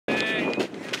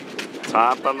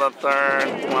Top of the third,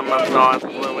 Plymouth North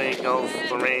Blue Eagles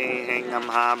 3, Hingham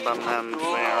Harbormen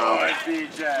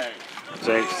 0.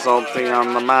 Jake Schulte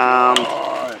on the mound.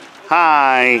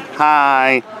 High.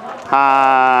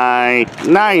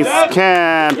 Nice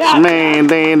catch made.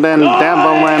 They then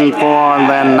deviling for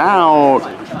the out.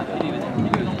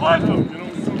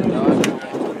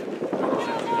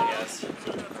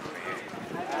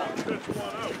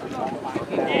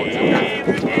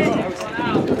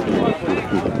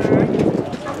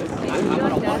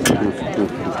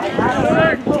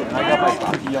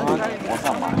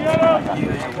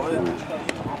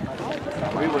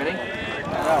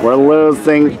 We're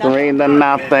losing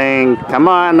 3-0. Come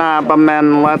on,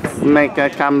 Harbormen, let's make a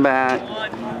comeback.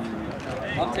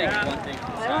 I'll take one thing.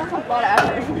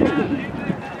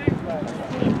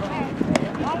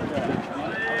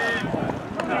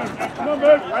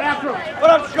 What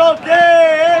up, Schulte?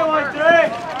 Hey,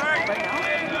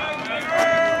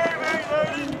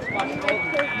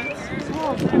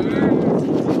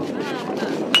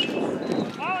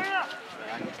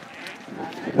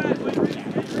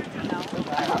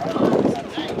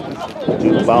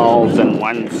 2 balls and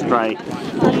 1 strike. You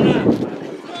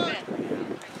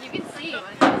can see.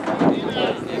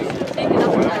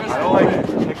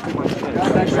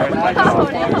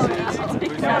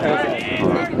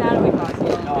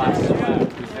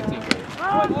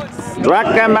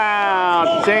 Struck him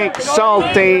out. Jake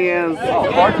Schulte is.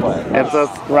 It's a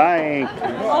strike.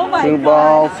 2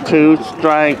 balls, 2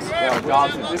 strikes.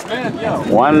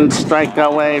 1 strike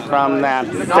away from that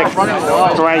 6th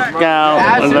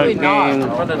strikeout of the game.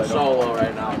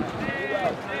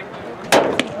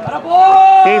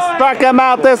 He struck him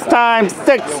out this time.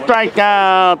 6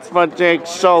 strikeouts for Jake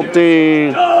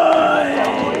Schulte.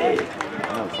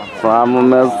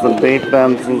 Problem is the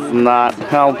defense is not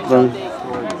helping.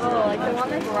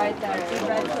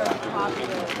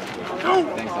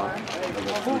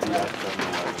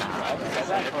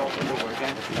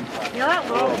 You know that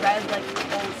little red, like,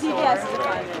 old CVS is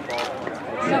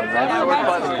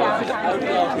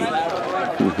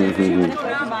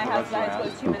my house, I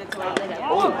was 2 minutes away.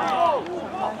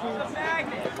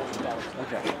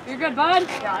 You're good, bud?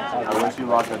 I wish you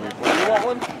luck on your play. You want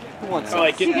one? Who wants one? I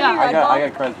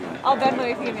got Cresby. I'll bet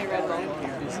money if you give me a Red Bull.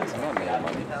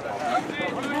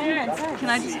 Can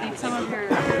I just eat some of your...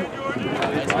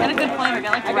 Got a good flavor,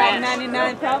 got like I got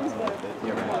 99 problems, but...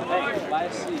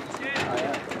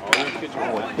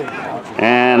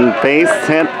 And base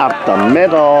hit up the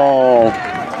middle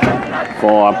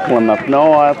for Plymouth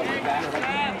North.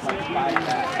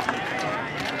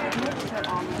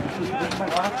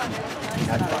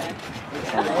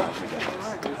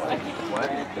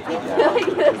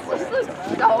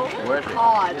 So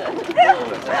odd. I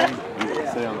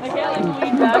can't like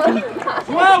lean back.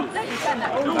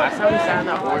 Last time we sat on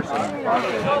that horse in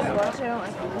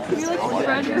You like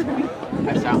friend?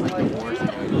 I sound like the horse in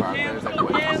the park. There's like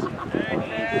what?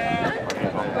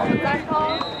 What's that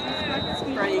called?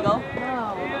 Spread eagle. No.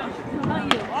 Not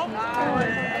you.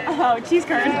 Oh, cheese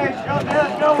curd.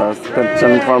 First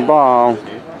pitching for ball.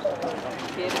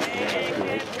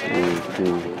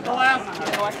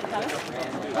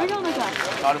 Where are you going like that?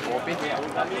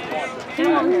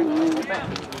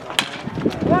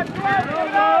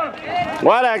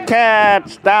 What a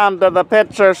catch! Down to the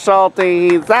pitcher, Schulte.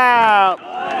 He's out.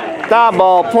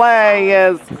 Double play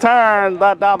is turned.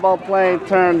 The double play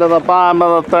turned to the bottom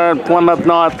of the third. Plymouth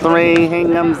North 3,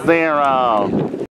 Hingham 0.